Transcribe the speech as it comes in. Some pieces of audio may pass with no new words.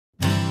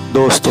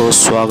दोस्तों,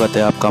 स्वागत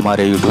है आपका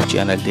हमारे YouTube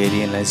चैनल डेली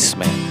एनालिसिस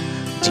में।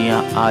 जी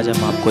हाँ, आज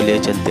हम आपको ले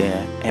चलते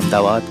हैं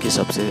अहमदाबाद के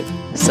सबसे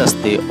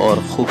सस्ते और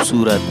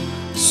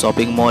ख़ूबसूरत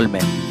शॉपिंग मॉल में।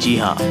 जी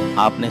हाँ,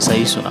 आपने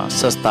सही सुना,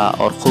 सस्ता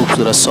और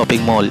ख़ूबसूरत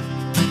शॉपिंग मॉल।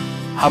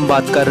 हम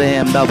बात कर रहे हैं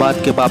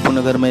अहमदाबाद के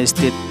बापूनगर में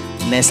स्थित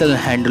नेशनल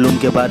हैंडलूम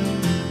के बाद।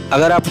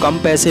 अगर आप कम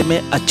पैसे में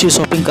अच्छी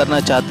शॉपिंग करना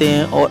चाहते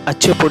हैं और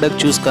अच्छे प्रोडक्ट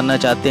चूज़ करना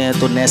चाहते हैं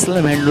तो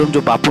नेशनल हैंडलूम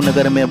जो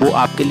बापूनगर में है वो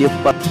आपके लिए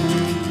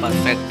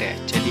परफेक्ट है।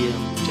 चलिए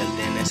हम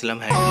चलते हैं नेशनल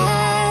हैंडलूम।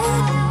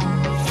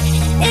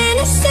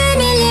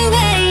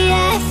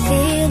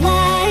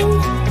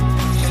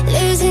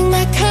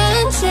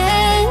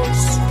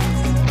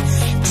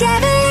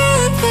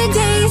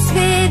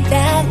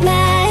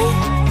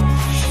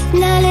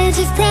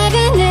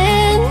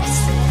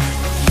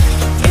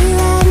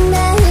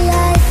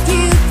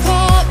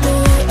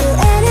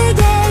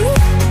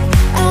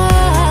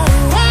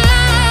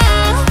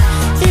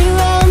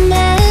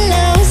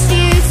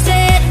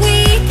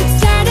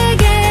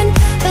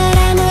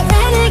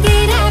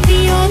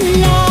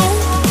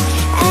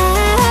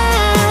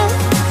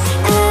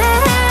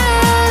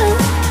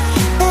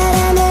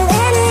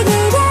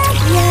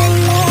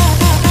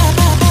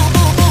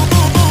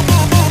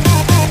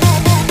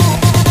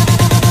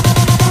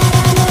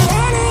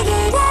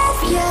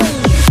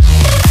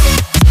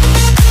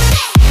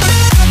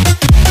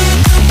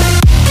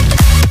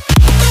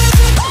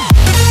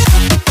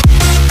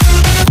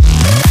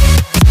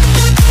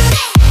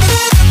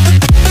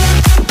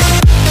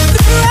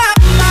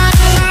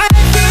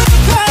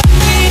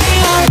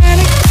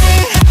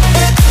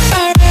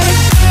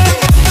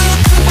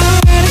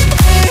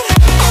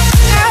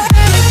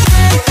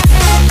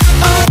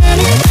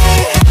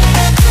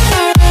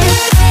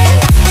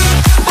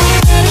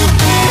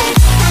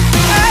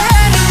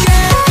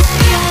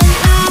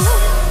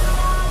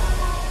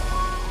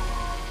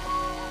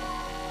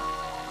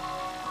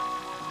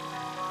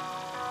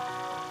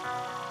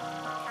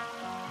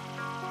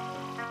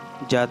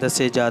 ज़्यादा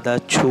से ज़्यादा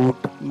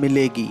छूट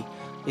मिलेगी।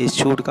 इस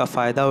छूट का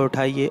फ़ायदा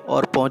उठाइए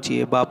और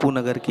पहुंचिए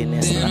बापूनगर के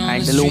नेशनल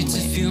हैंडलूम में।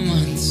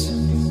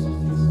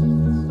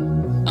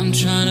 I'm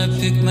trying to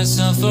pick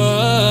myself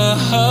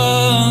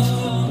up.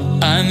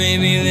 I may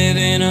be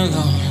living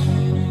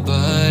alone,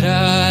 but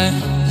I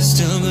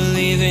still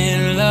believe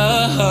in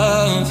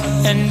love.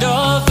 And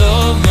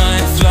although my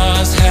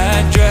flaws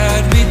had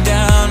dragged me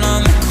down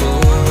on the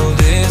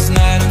coldest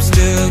night, I'm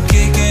still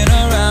kicking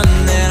around.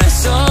 Then I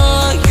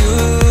saw you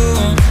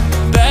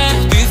back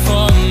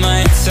before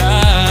my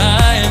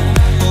time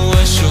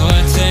was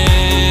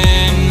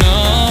shortened. No,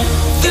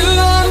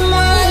 throughout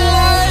my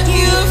life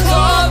you've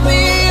called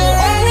me a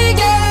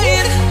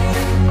renegade.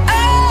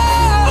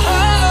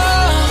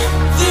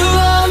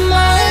 Throughout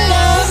my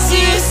loves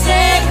you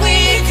said we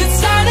could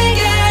start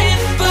again,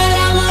 but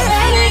I'm a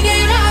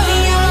renegade of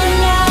your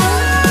love.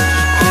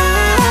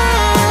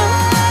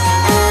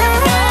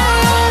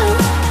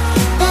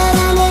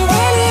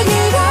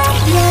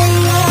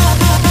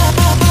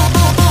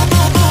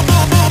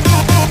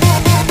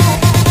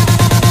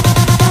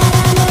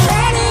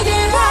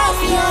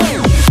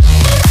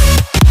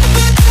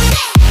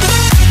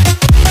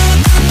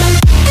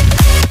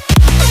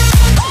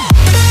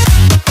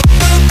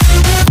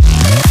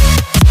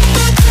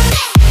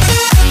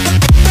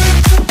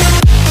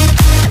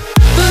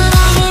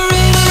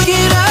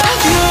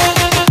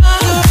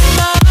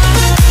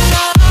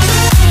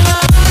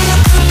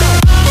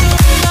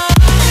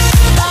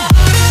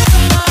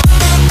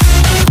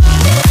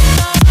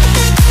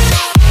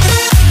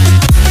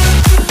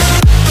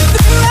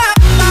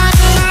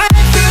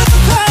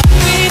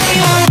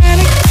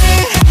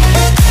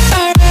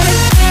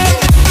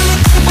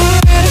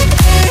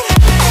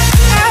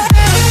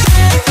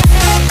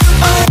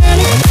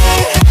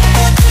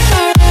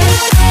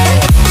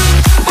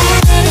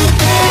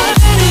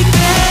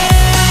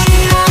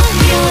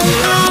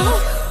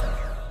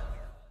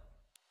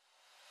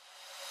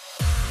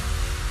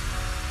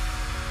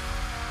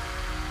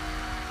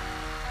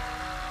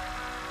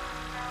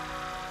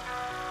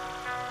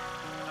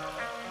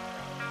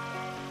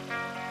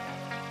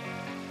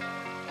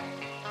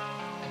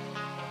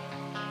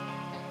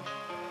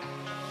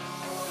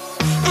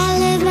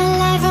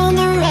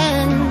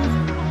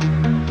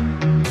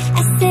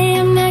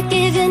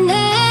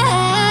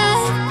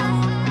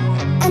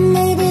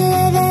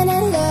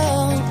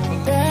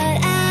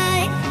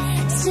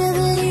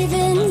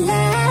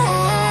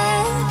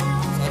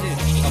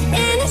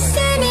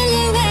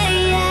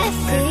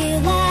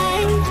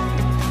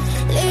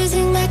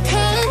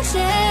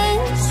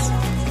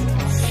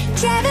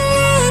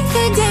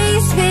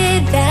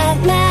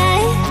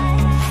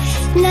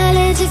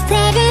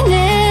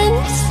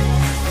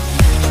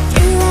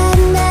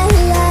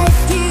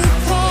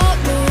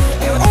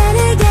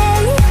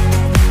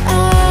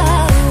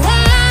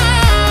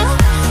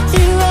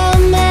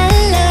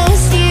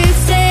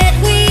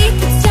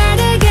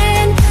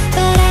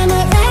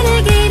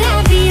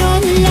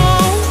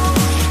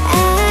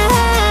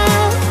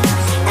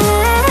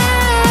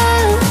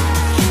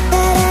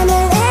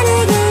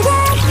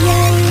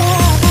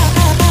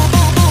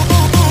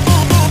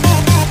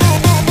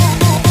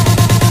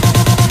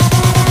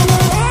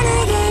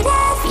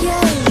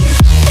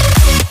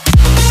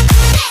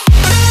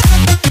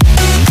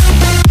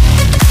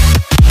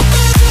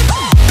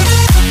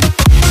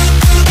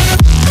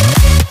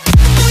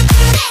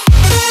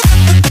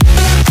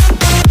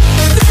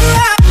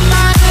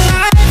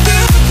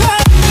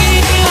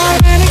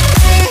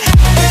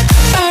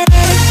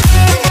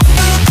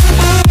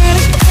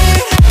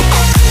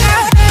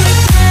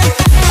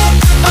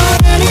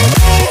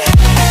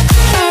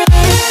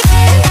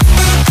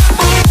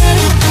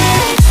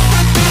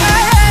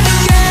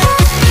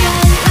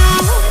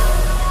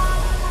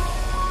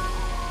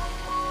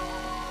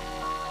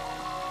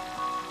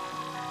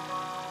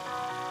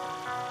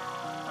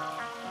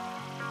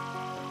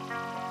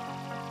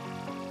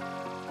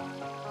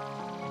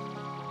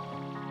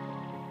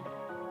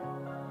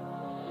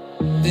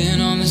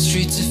 Been on the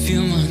streets a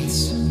few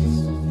months.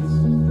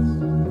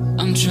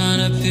 I'm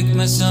trying to pick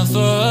myself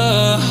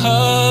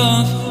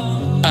up.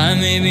 I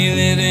may be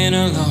living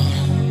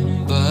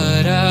alone,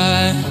 but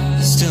I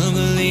still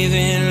believe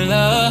in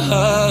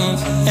love.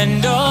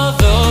 And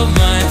although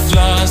my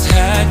flaws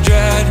had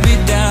dragged me